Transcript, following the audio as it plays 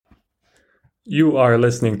You are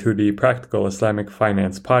listening to the Practical Islamic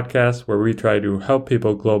Finance podcast, where we try to help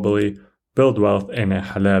people globally build wealth in a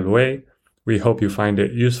halal way. We hope you find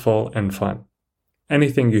it useful and fun.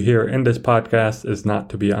 Anything you hear in this podcast is not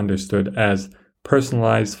to be understood as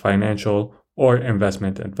personalized financial or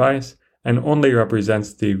investment advice and only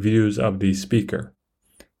represents the views of the speaker.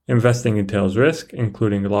 Investing entails risk,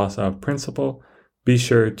 including loss of principal. Be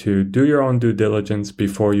sure to do your own due diligence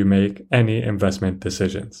before you make any investment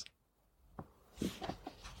decisions.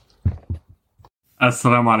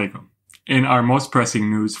 Assalamu alaikum. In our most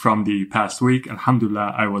pressing news from the past week,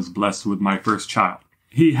 alhamdulillah, I was blessed with my first child.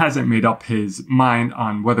 He hasn't made up his mind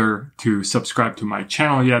on whether to subscribe to my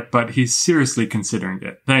channel yet, but he's seriously considering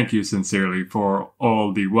it. Thank you sincerely for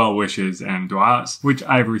all the well wishes and du'as, which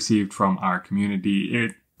I've received from our community.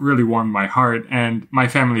 It really warmed my heart, and my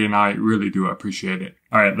family and I really do appreciate it.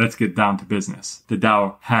 All right, let's get down to business. The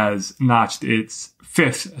Dow has notched its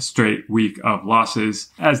fifth straight week of losses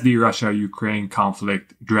as the Russia-Ukraine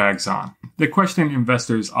conflict drags on. The question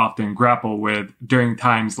investors often grapple with during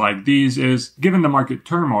times like these is, given the market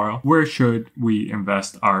turmoil, where should we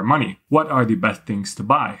invest our money? What are the best things to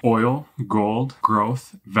buy? Oil, gold,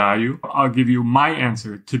 growth, value? I'll give you my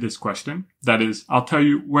answer to this question. That is, I'll tell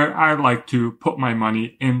you where I like to put my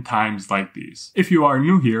money in times like these. If you are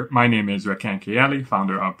new here, my name is Rakan Kayali,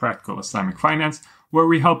 founder of Practical Islamic Finance, where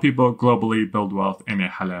we help people globally build wealth in a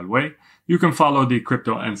halal way. You can follow the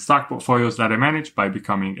crypto and stock portfolios that I manage by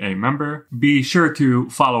becoming a member. Be sure to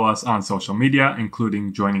follow us on social media,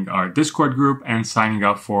 including joining our Discord group and signing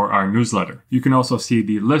up for our newsletter. You can also see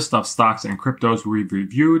the list of stocks and cryptos we've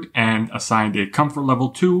reviewed and assigned a comfort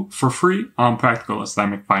level to for free on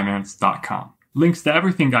practicalislamicfinance.com. Links to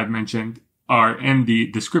everything I've mentioned are in the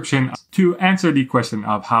description. To answer the question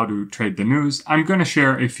of how to trade the news, I'm going to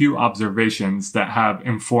share a few observations that have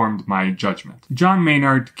informed my judgment. John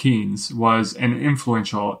Maynard Keynes was an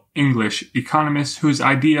influential English economist whose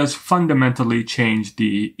ideas fundamentally changed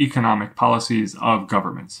the economic policies of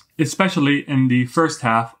governments, especially in the first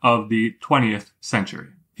half of the 20th century.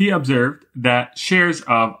 He observed that shares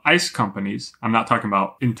of ICE companies, I'm not talking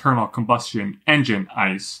about internal combustion engine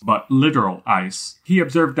ICE, but literal ICE. He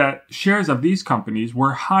observed that shares of these companies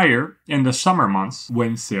were higher in the summer months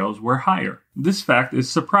when sales were higher. This fact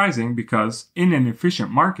is surprising because in an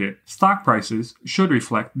efficient market, stock prices should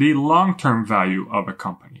reflect the long-term value of a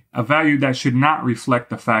company, a value that should not reflect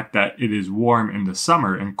the fact that it is warm in the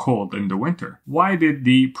summer and cold in the winter. Why did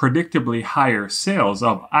the predictably higher sales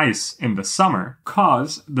of ICE in the summer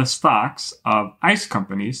cause the stocks of ICE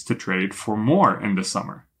companies to trade for more in the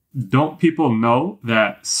summer? Don't people know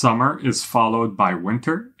that summer is followed by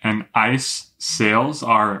winter and ICE sales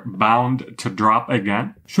are bound to drop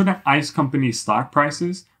again? Shouldn't ICE company stock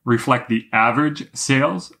prices reflect the average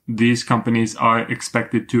sales these companies are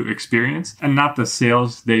expected to experience and not the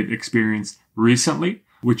sales they've experienced recently,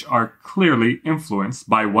 which are clearly influenced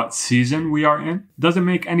by what season we are in? Does it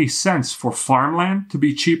make any sense for farmland to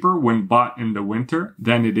be cheaper when bought in the winter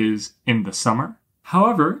than it is in the summer?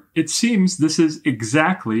 However, it seems this is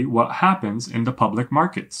exactly what happens in the public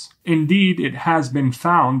markets. Indeed, it has been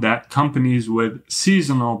found that companies with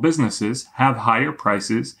seasonal businesses have higher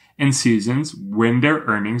prices in seasons when their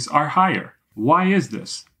earnings are higher. Why is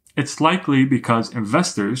this? It's likely because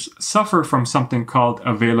investors suffer from something called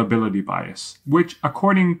availability bias, which,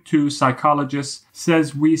 according to psychologists,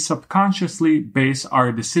 says we subconsciously base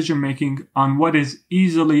our decision-making on what is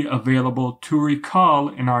easily available to recall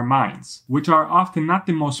in our minds, which are often not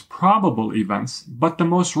the most probable events, but the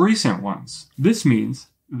most recent ones. This means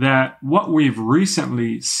that what we've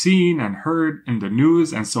recently seen and heard in the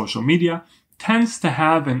news and social media tends to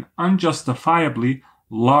have an unjustifiably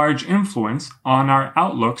large influence on our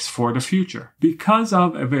outlooks for the future. Because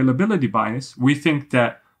of availability bias, we think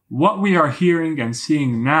that what we are hearing and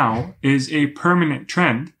seeing now is a permanent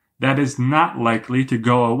trend that is not likely to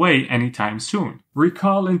go away anytime soon.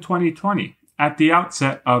 Recall in 2020, at the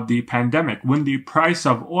outset of the pandemic, when the price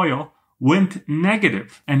of oil went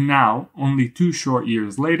negative, and now, only 2 short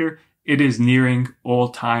years later, it is nearing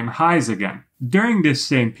all-time highs again. During this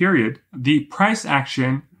same period, the price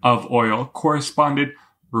action of oil corresponded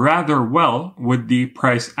rather well with the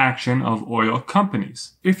price action of oil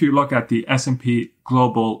companies. If you look at the S&P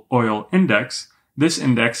Global Oil Index, this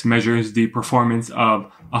index measures the performance of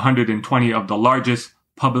 120 of the largest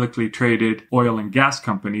publicly traded oil and gas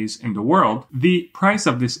companies in the world. The price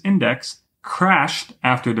of this index crashed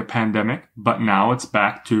after the pandemic, but now it's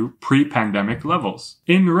back to pre-pandemic levels.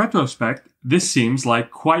 In retrospect, this seems like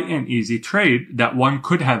quite an easy trade that one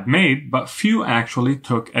could have made, but few actually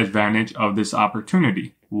took advantage of this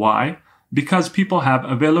opportunity. Why? because people have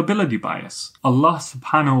availability bias. Allah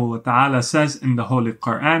subhanahu wa ta'ala says in the Holy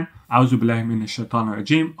Quran, أعوذ بالله من الشيطان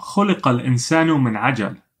الرجيم خلق الإنسان من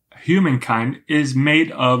عجل. Humankind is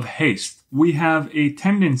made of haste. We have a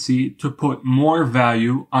tendency to put more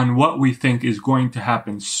value on what we think is going to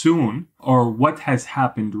happen soon or what has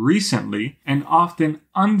happened recently, and often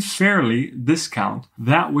unfairly discount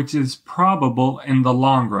that which is probable in the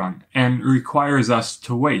long run and requires us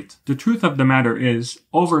to wait. The truth of the matter is,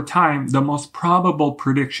 over time, the most probable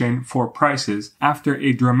prediction for prices after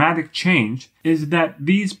a dramatic change is that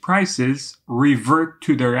these prices revert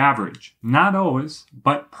to their average. Not always,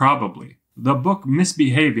 but probably. The book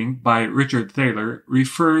Misbehaving by Richard Thaler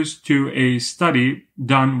refers to a study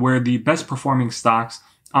done where the best performing stocks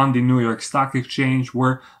on the New York Stock Exchange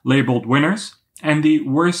were labeled winners and the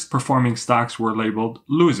worst performing stocks were labeled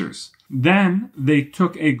losers. Then they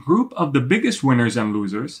took a group of the biggest winners and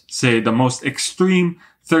losers, say the most extreme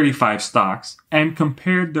 35 stocks, and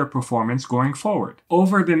compared their performance going forward.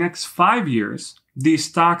 Over the next 5 years, the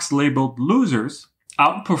stocks labeled losers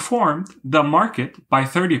outperformed the market by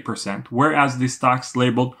 30%, whereas the stocks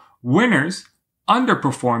labeled winners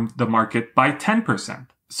underperformed the market by 10%.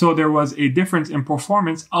 So there was a difference in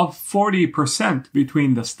performance of 40%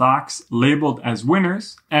 between the stocks labeled as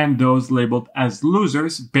winners and those labeled as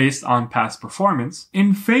losers based on past performance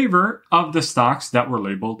in favor of the stocks that were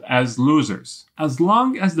labeled as losers. As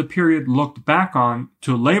long as the period looked back on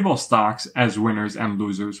to label stocks as winners and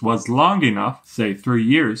losers was long enough, say 3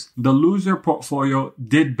 years, the loser portfolio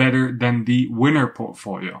did better than the winner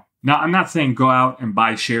portfolio. Now, I'm not saying go out and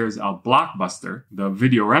buy shares of Blockbuster, the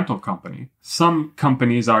video rental company. Some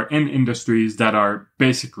companies are in industries that are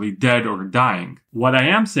basically dead or dying. What I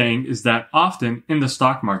am saying is that often in the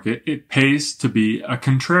stock market, it pays to be a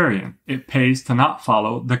contrarian. It pays to not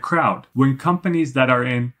follow the crowd. When companies that are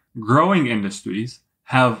in growing industries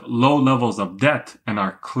have low levels of debt and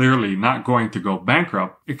are clearly not going to go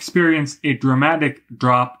bankrupt, experience a dramatic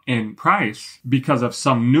drop in price because of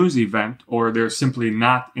some news event, or they're simply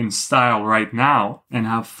not in style right now and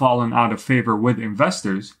have fallen out of favor with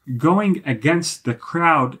investors, going against the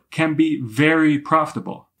crowd can be very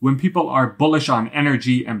profitable. When people are bullish on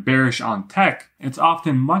energy and bearish on tech, it's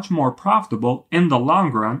often much more profitable in the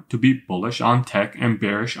long run to be bullish on tech and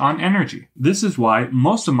bearish on energy. This is why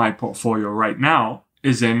most of my portfolio right now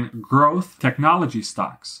is in growth technology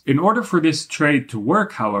stocks. In order for this trade to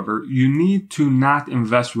work, however, you need to not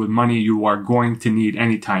invest with money you are going to need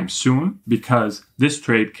anytime soon, because this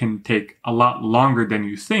trade can take a lot longer than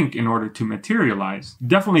you think in order to materialize.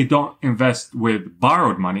 Definitely don't invest with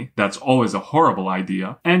borrowed money. That's always a horrible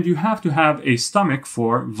idea. And you have to have a stomach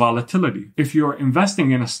for volatility. If you're investing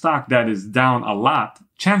in a stock that is down a lot,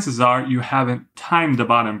 chances are you haven't timed the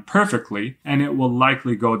bottom perfectly and it will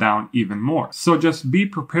likely go down even more. So just be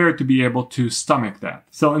prepared to be able to stomach that.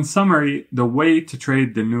 So in summary, the way to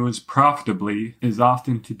trade the news profitably is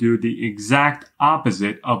often to do the exact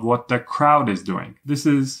opposite of what the crowd is doing. This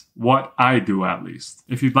is what I do, at least.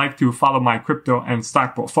 If you'd like to follow my crypto and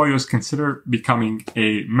stock portfolios, consider becoming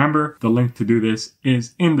a member. The link to do this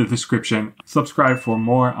is in the description. Subscribe for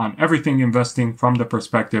more on everything investing from the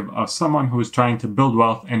perspective of someone who is trying to build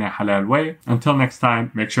wealth in a halal way. Until next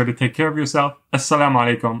time, make sure to take care of yourself. Assalamu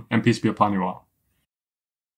alaikum and peace be upon you all.